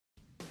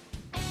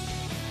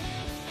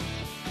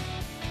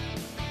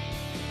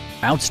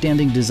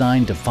Outstanding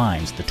design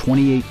defines the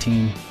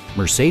 2018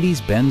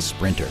 Mercedes-Benz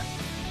Sprinter.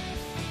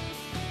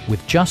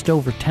 With just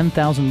over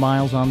 10,000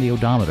 miles on the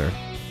odometer,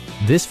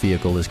 this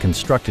vehicle is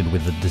constructed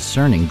with a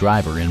discerning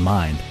driver in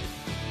mind.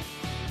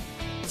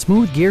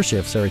 Smooth gear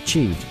shifts are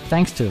achieved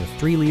thanks to the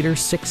 3-liter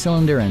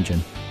 6-cylinder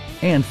engine,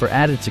 and for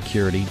added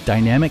security,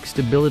 dynamic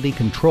stability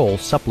control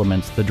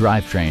supplements the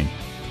drivetrain.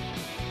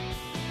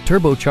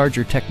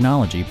 Turbocharger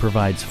technology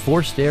provides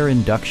forced air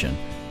induction,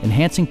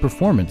 enhancing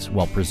performance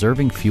while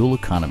preserving fuel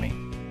economy.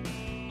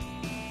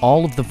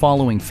 All of the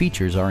following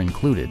features are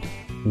included: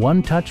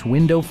 one-touch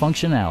window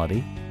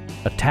functionality,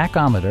 a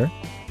tachometer,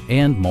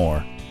 and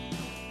more.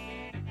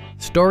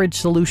 Storage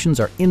solutions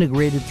are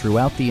integrated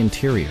throughout the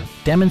interior,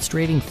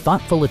 demonstrating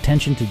thoughtful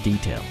attention to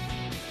detail.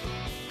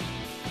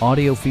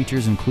 Audio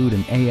features include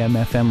an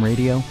AM/FM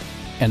radio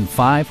and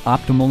 5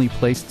 optimally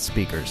placed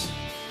speakers.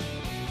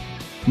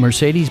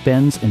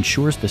 Mercedes-Benz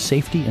ensures the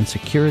safety and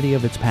security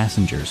of its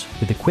passengers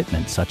with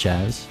equipment such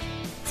as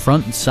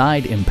front and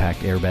side impact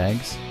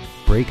airbags,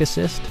 brake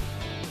assist,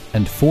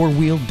 and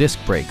 4-wheel disc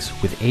brakes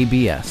with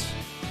ABS.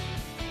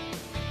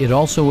 It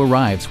also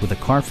arrives with a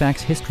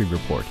Carfax history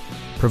report,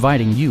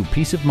 providing you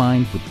peace of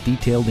mind with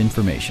detailed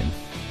information.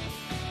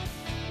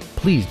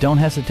 Please don't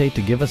hesitate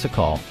to give us a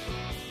call.